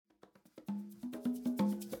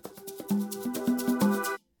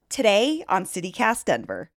Today on CityCast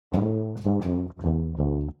Denver.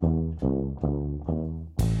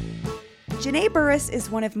 Janae Burris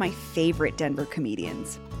is one of my favorite Denver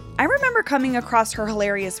comedians. I remember coming across her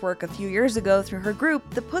hilarious work a few years ago through her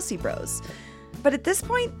group, the Pussy Bros. But at this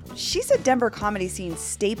point, she's a Denver comedy scene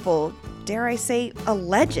staple, dare I say, a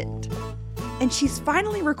legend. And she's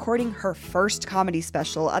finally recording her first comedy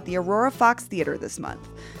special at the Aurora Fox Theater this month.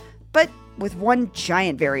 But with one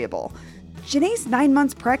giant variable. Janae's 9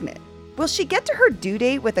 months pregnant. Will she get to her due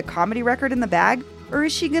date with a comedy record in the bag, or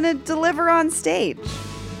is she gonna deliver on stage?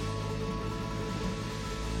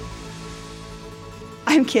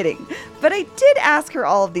 I'm kidding, but I did ask her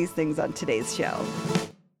all of these things on today's show.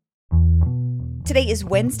 Today is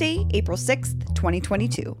Wednesday, April 6th,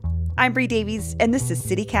 2022. I'm Bree Davies, and this is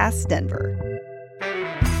CityCast Denver.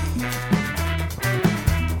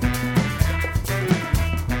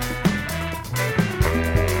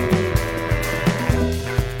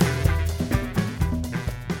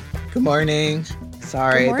 Good morning.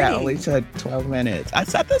 Sorry, Good morning. that only took 12 minutes. I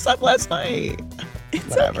set this up last night. It's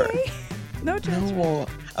Whatever. okay. No judgment. No,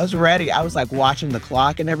 I was ready. I was like watching the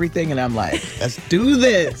clock and everything, and I'm like, let's do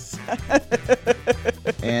this.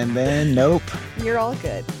 And then, nope. You're all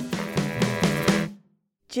good.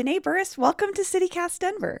 Janae Burris, welcome to CityCast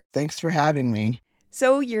Denver. Thanks for having me.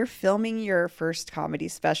 So you're filming your first comedy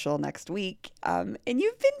special next week, and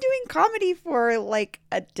you've been doing comedy for like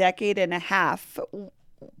a decade and a half.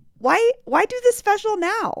 Why do this special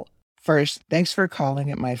now? First, thanks for calling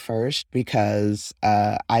it my first, because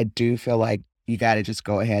I do feel like you got to just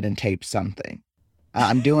go ahead and tape something.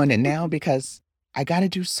 I'm doing it now because I got to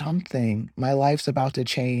do something. My life's about to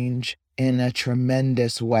change in a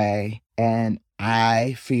tremendous way, and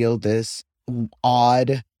I feel this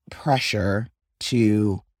odd pressure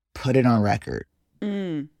to put it on record.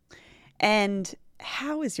 And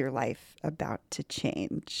how is your life about to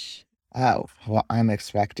change? Oh, well, I'm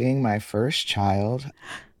expecting my first child.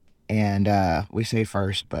 And we say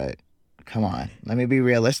first, but come on, let me be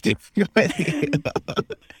realistic with you.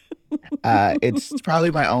 It's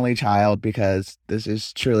probably my only child because this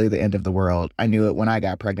is truly the end of the world. I knew it when I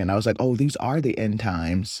got pregnant. I was like, oh, these are the end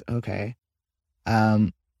times. Okay.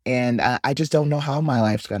 And I just don't know how my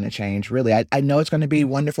life's going to change, really. I know it's going to be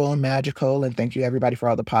wonderful and magical. And thank you, everybody, for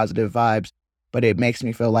all the positive vibes. But it makes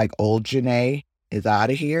me feel like old Janae is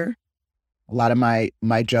out of here. A lot of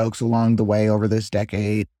my jokes along the way over this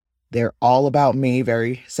decade, they're all about me,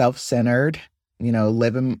 very self-centered,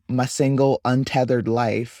 living my single, untethered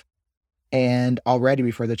life. And already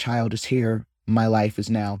before the child is here, my life is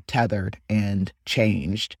now tethered and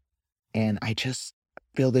changed. And I just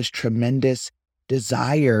feel this tremendous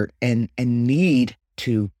desire and need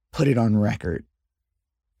to put it on record.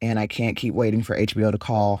 And I can't keep waiting for HBO to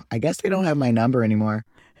call. I guess they don't have my number anymore.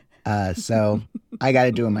 So I got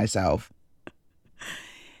to do it myself.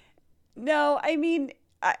 No, I mean,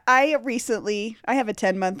 I have a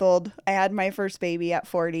 10-month-old. I had my first baby at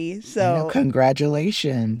 40. So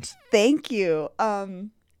Congratulations. Thank you.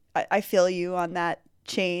 I feel you on that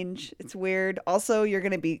change. It's weird. Also,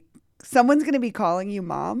 someone's going to be calling you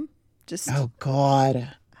mom. Oh,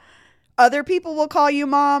 God. Other people will call you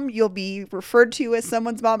mom. You'll be referred to as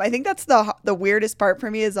someone's mom. I think that's the weirdest part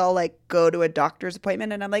for me is I'll like go to a doctor's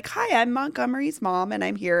appointment and I'm like, hi, I'm Montgomery's mom and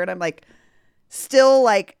I'm here. And I'm like, still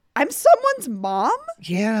like, I'm someone's mom?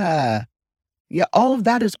 Yeah. Yeah, all of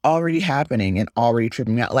that is already happening and already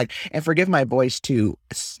tripping me out. Like, and forgive my voice too.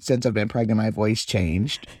 Since I've been pregnant, my voice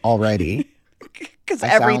changed already. Because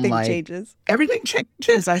everything changes. Everything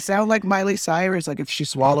changes. I sound like Miley Cyrus, like if she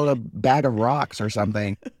swallowed a bag of rocks or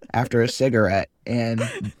something after a cigarette. And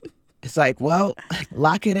it's like, well,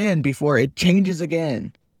 lock it in before it changes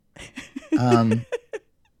again. I'm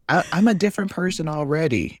a different person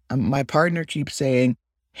already. My partner keeps saying,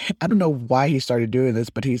 I don't know why he started doing this,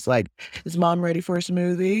 but he's like, is mom ready for a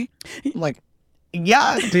smoothie? I'm like,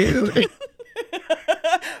 yeah, dude.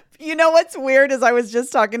 You know what's weird is I was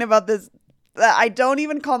just talking about this. I don't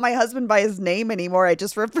even call my husband by his name anymore. I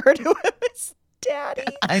just refer to him as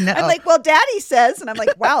daddy. I know. I'm like, well, daddy says. And I'm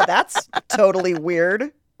like, wow, that's totally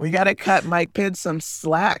weird. We got to cut Mike Pence some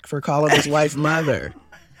slack for calling his wife mother.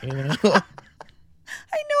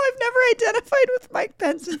 I know I've never identified with Mike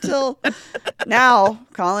Pence until now,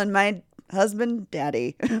 calling my husband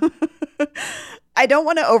daddy. I don't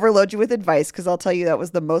want to overload you with advice because I'll tell you that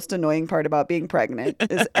was the most annoying part about being pregnant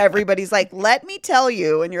is everybody's like, let me tell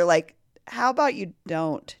you. And you're like, how about you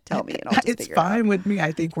don't tell me and I'll just It's figure it out. fine with me.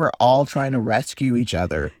 I think we're all trying to rescue each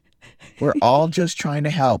other. We're all just trying to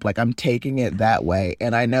help. Like, I'm taking it that way.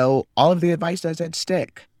 And I know all of the advice doesn't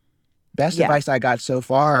stick. Best advice I got so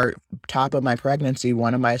far, top of my pregnancy,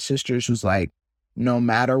 one of my sisters was like, no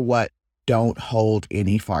matter what, don't hold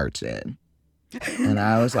any farts in. And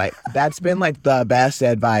I was like, that's been like the best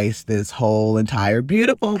advice this whole entire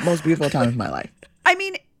most beautiful time of my life. I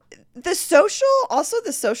mean, the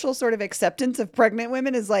social sort of acceptance of pregnant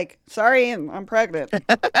women is like, sorry, I'm pregnant.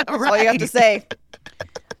 That's all you have to say.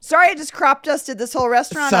 Sorry, I just crop dusted this whole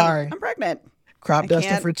restaurant. Sorry. I'm pregnant. Crop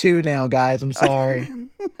dusted for 2 now, guys. I'm sorry.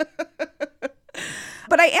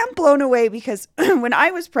 But I am blown away because when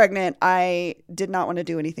I was pregnant, I did not want to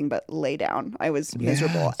do anything but lay down. I was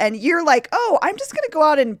miserable. And you're like, oh, I'm just going to go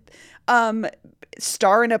out and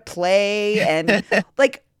star in a play. And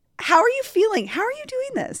like, how are you feeling? How are you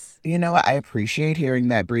doing this? You know what? I appreciate hearing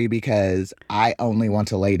that, Brie, because I only want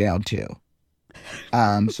to lay down too.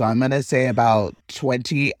 So I'm going to say about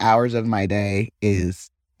 20 hours of my day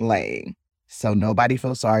is laying. So nobody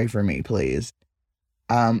feel sorry for me, please.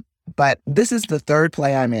 But this is the 3rd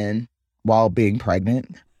play I'm in while being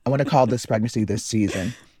pregnant. I want to call this pregnancy this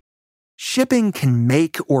season. Shipping can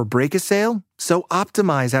make or break a sale, so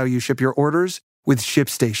optimize how you ship your orders with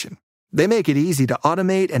ShipStation. They make it easy to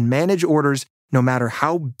automate and manage orders no matter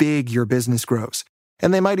how big your business grows.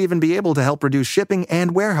 And they might even be able to help reduce shipping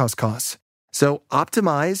and warehouse costs. So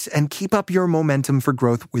optimize and keep up your momentum for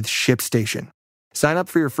growth with ShipStation. Sign up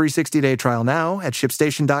for your free 60-day trial now at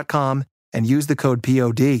ShipStation.com and use the code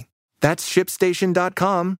POD. That's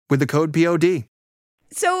ShipStation.com with the code POD.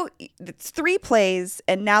 So it's 3 plays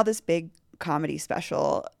and now this big comedy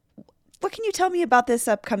special. What can you tell me about this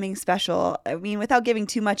upcoming special? I mean, without giving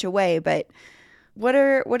too much away, but what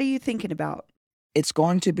are you thinking about? It's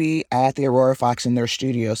going to be at the Aurora Fox in their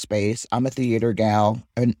studio space. I'm a theater gal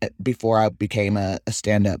before I became a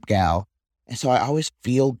stand-up gal. And so I always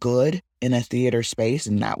feel good in a theater space,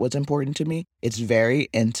 and that was important to me. It's very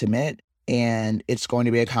intimate, and it's going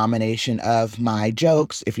to be a combination of my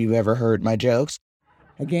jokes, if you've ever heard my jokes.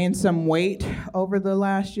 I gained some weight over the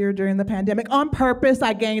last year during the pandemic on purpose.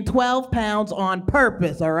 I gained 12 pounds on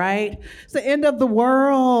purpose, all right? It's the end of the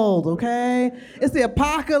world, okay? It's the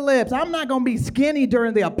apocalypse. I'm not gonna be skinny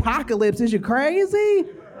during the apocalypse. Is you crazy?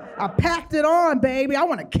 I packed it on, baby. I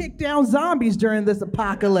wanna kick down zombies during this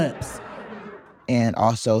apocalypse. And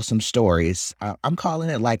also some stories. I'm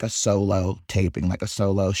calling it like a solo taping, like a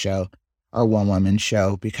solo show or one-woman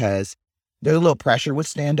show, because there's a little pressure with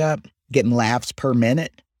stand-up, getting laughs per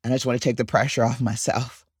minute. And I just want to take the pressure off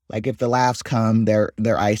myself. Like if the laughs come, they're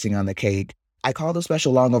icing on the cake. I call the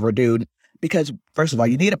special Long Overdue because, first of all,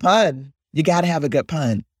 you need a pun. You got to have a good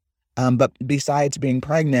pun. But besides being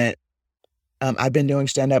pregnant, I've been doing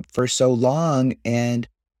stand-up for so long, and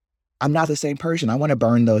I'm not the same person. I want to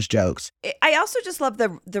burn those jokes. I also just love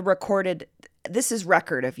the recorded, this is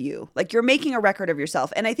record of you. Like you're making a record of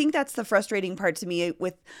yourself. And I think that's the frustrating part to me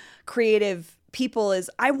with creative people is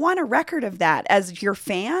I want a record of that. As your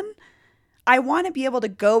fan, I want to be able to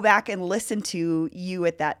go back and listen to you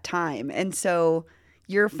at that time. And so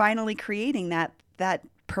you're finally creating that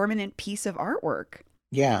permanent piece of artwork.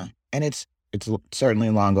 Yeah. And it's certainly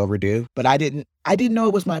long overdue, but I didn't know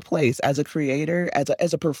it was my place as a creator,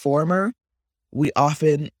 as a performer. We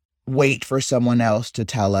often wait for someone else to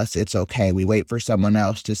tell us it's okay. We wait for someone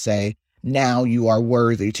else to say, now you are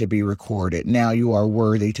worthy to be recorded. Now you are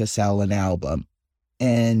worthy to sell an album,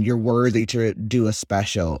 and you're worthy to do a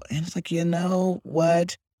special. And it's like, you know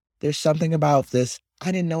what? There's something about this.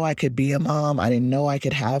 I didn't know I could be a mom. I didn't know I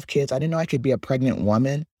could have kids. I didn't know I could be a pregnant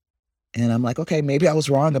woman. And I'm like, okay, maybe I was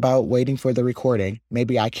wrong about waiting for the recording.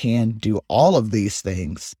 Maybe I can do all of these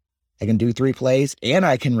things. I can do 3 plays and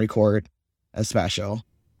I can record a special.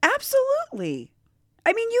 Absolutely.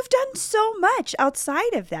 I mean, you've done so much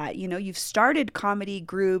outside of that. You know, you've started comedy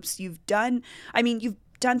groups. You've done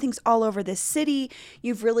things all over the city.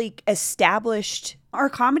 You've really established our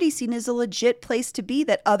comedy scene is a legit place to be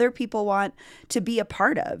that other people want to be a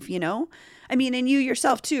part of, you know? I mean, and you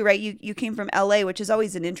yourself too, right? You came from LA, which is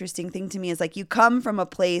always an interesting thing to me, is like you come from a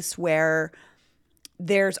place where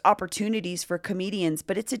there's opportunities for comedians,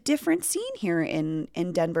 but it's a different scene here in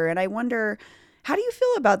Denver. And I wonder, how do you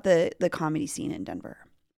feel about the comedy scene in Denver?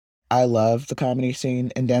 I love the comedy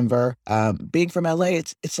scene in Denver. Being from LA,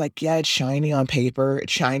 it's like, yeah, it's shiny on paper,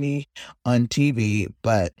 it's shiny on TV,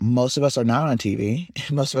 but most of us are not on TV.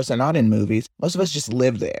 Most of us are not in movies. Most of us just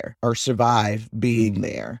live there or survive being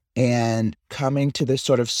there. And coming to this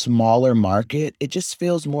sort of smaller market, it just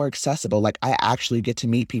feels more accessible. Like I actually get to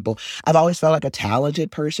meet people. I've always felt like a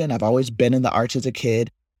talented person. I've always been in the arts as a kid.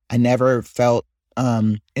 I never felt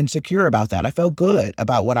insecure about that. I felt good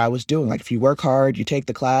about what I was doing. Like if you work hard, you take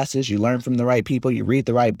the classes, you learn from the right people, you read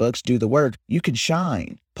the right books, do the work, you can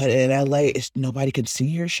shine. But in LA, nobody can see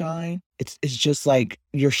your shine. It's just like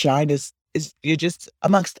your shine is is you're just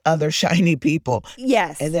amongst other shiny people.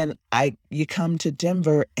 Yes. And then you come to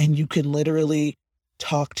Denver and you can literally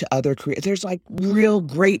talk to other creators. There's like real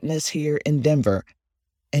greatness here in Denver.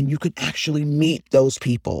 And you can actually meet those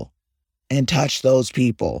people and touch those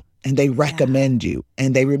people. And they recommend you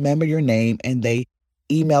and they remember your name and they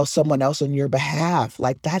email someone else on your behalf.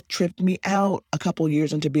 Like that tripped me out a couple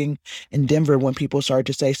years into being in Denver when people started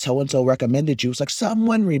to say so-and-so recommended you. It's like,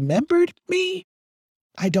 someone remembered me?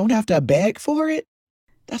 I don't have to beg for it?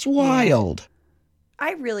 That's wild.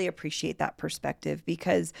 I really appreciate that perspective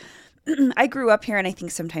because I grew up here and I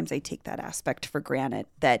think sometimes I take that aspect for granted,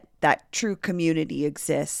 that true community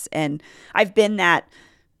exists. And I've been that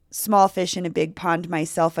small fish in a big pond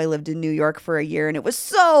myself. I lived in New York for a year and it was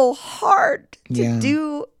so hard to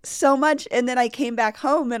do so much. And then I came back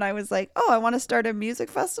home and I was like, oh, I want to start a music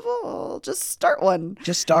festival. I'll just start one.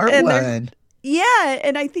 Just start one. Yeah.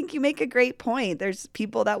 And I think you make a great point. There's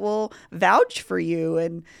people that will vouch for you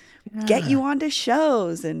and get you onto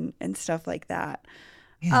shows and stuff like that.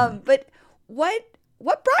 Yeah. But what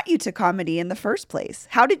brought you to comedy in the first place?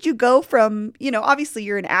 How did you go from, obviously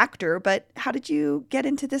you're an actor, but how did you get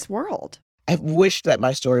into this world? I wish that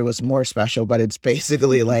my story was more special, but it's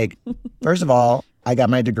basically like, first of all, I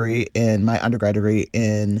got my undergrad degree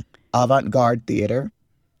in avant-garde theater.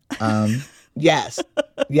 Yes.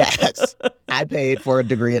 I paid for a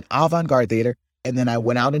degree in avant-garde theater. And then I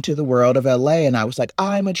went out into the world of LA and I was like,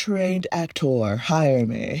 I'm a trained actor. Hire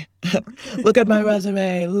me. Look at my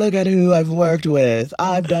resume. Look at who I've worked with.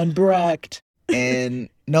 I've done Brecht. And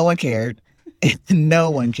no one cared. No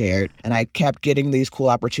one cared. And I kept getting these cool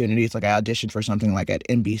opportunities. Like I auditioned for something like at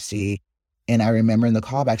NBC. And I remember in the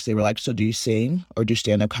callbacks, they were like, so do you sing or do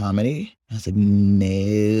stand-up comedy? I was like,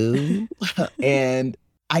 no. And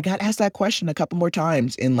I got asked that question a couple more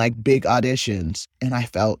times in like big auditions and I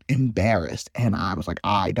felt embarrassed and I was like,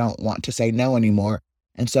 I don't want to say no anymore.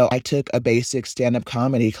 And so I took a basic stand-up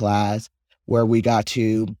comedy class where we got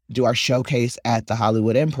to do our showcase at the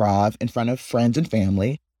Hollywood Improv in front of friends and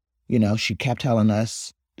family. She kept telling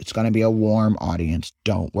us it's going to be a warm audience.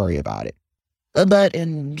 Don't worry about it. But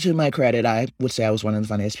to my credit, I would say I was one of the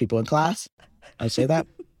funniest people in class. I'd say that.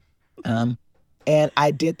 And I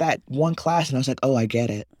did that one class and I was like, oh, I get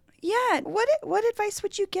it. Yeah. What advice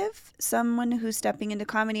would you give someone who's stepping into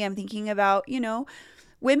comedy? I'm thinking about,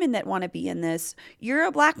 women that want to be in this. You're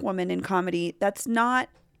a Black woman in comedy. That's not,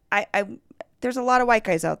 there's a lot of white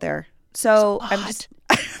guys out there. So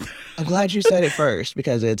I'm glad you said it first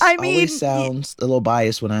because always sounds a little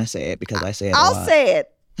biased when I say it because I say it a lot. I'll say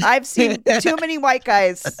it. I've seen too many white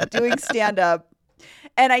guys doing stand-up.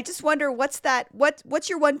 And I just wonder, what's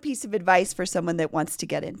your one piece of advice for someone that wants to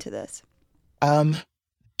get into this?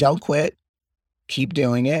 Don't quit. Keep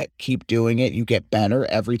doing it. Keep doing it. You get better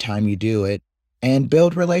every time you do it. And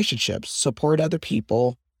build relationships. Support other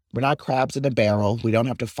people. We're not crabs in a barrel. We don't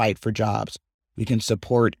have to fight for jobs. We can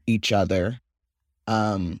support each other.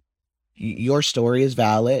 Your story is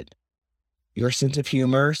valid. Your sense of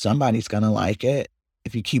humor, somebody's going to like it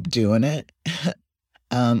if you keep doing it.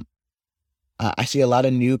 I see a lot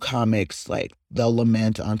of new comics, like they'll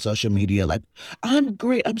lament on social media, like, I'm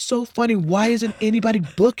great. I'm so funny. Why isn't anybody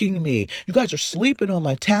booking me? You guys are sleeping on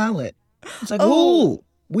my talent. It's like, who?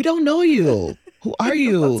 We don't know you. Who are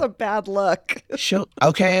you? That's a bad look.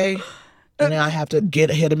 Okay. And then I have to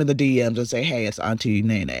hit them in the DMs and say, hey, it's Auntie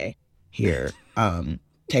Nene here.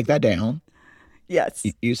 Take that down. Yes.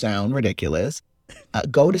 You sound ridiculous.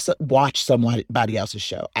 Go to watch somebody else's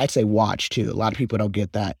show. I'd say watch too. A lot of people don't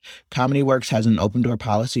get that. Comedy Works has an open door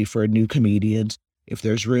policy for new comedians. If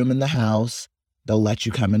there's room in the house, they'll let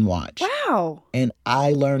you come and watch. Wow. And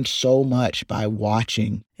I learned so much by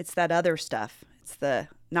watching. It's that other stuff. It's the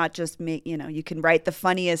not just you can write the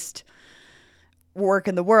funniest work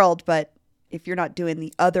in the world, but if you're not doing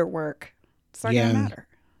the other work, it's not going to matter.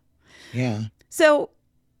 Yeah. So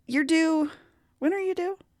you're due. When are you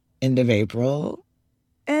due? End of April.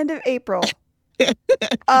 Will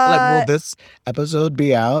this episode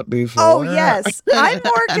be out before? Oh, yes. I'm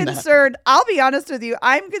more concerned. I'll be honest with you.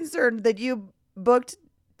 I'm concerned that you booked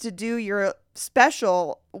to do your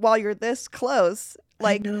special while you're this close.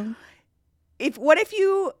 Like, what if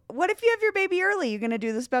you have your baby early? You going to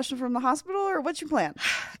do the special from the hospital or what's your plan?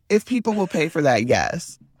 If people will pay for that,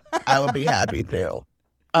 yes. I would be happy to.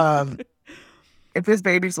 If this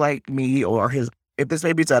baby's like me if this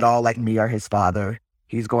baby's at all like me or his father,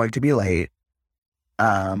 he's going to be late.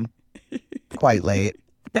 Quite late.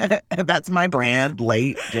 That's my brand,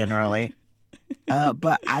 late generally.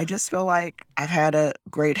 But I just feel like I've had a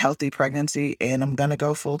great healthy pregnancy and I'm going to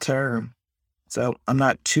go full term. So I'm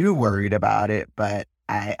not too worried about it, but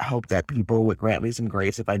I hope that people would grant me some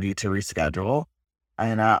grace if I need to reschedule.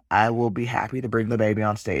 And I will be happy to bring the baby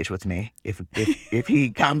on stage with me. If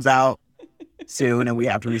he comes out soon and we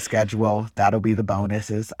have to reschedule, that'll be the bonus,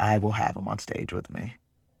 is I will have him on stage with me.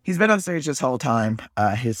 He's been on stage this whole time.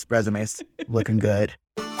 His resume's looking good.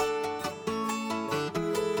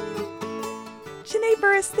 Janae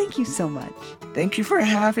Burris, thank you so much. Thank you for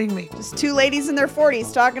having me. Just two ladies in their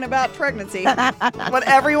 40s talking about pregnancy. What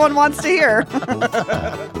everyone wants to hear.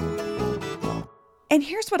 And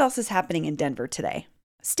here's what else is happening in Denver today.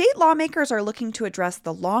 State lawmakers are looking to address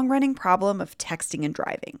the long-running problem of texting and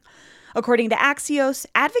driving. According to Axios,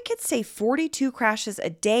 advocates say 42 crashes a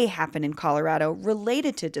day happen in Colorado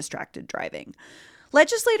related to distracted driving.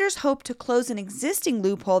 Legislators hope to close an existing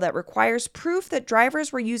loophole that requires proof that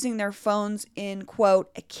drivers were using their phones in, quote,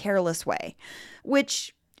 a careless way,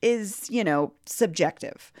 which is,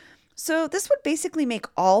 subjective. So this would basically make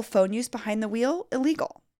all phone use behind the wheel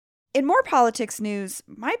illegal. In more politics news,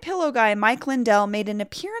 my pillow guy Mike Lindell made an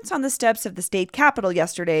appearance on the steps of the state capitol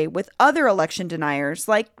yesterday with other election deniers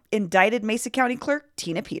like indicted Mesa County Clerk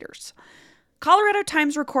Tina Peters. Colorado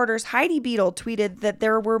Times recorder's Heidi Beadle tweeted that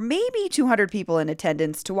there were maybe 200 people in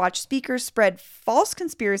attendance to watch speakers spread false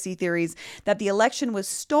conspiracy theories that the election was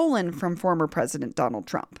stolen from former President Donald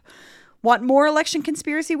Trump. Want more election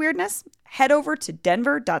conspiracy weirdness? Head over to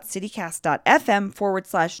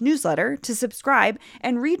denver.citycast.fm/newsletter to subscribe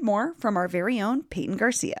and read more from our very own Peyton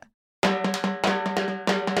Garcia.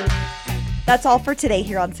 That's all for today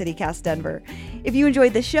here on CityCast Denver. If you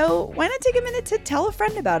enjoyed the show, why not take a minute to tell a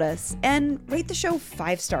friend about us and rate the show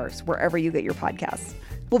 5 stars wherever you get your podcasts.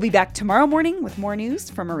 We'll be back tomorrow morning with more news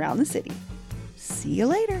from around the city. See you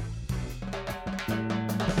later.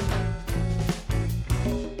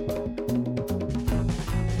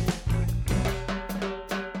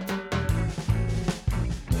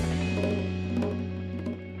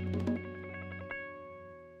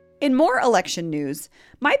 In more election news,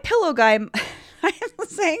 my pillow guy, I am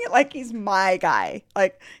saying it like he's my guy.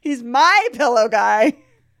 Like, he's my pillow guy.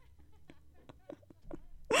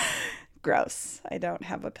 Gross. I don't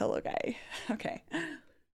have a pillow guy. Okay.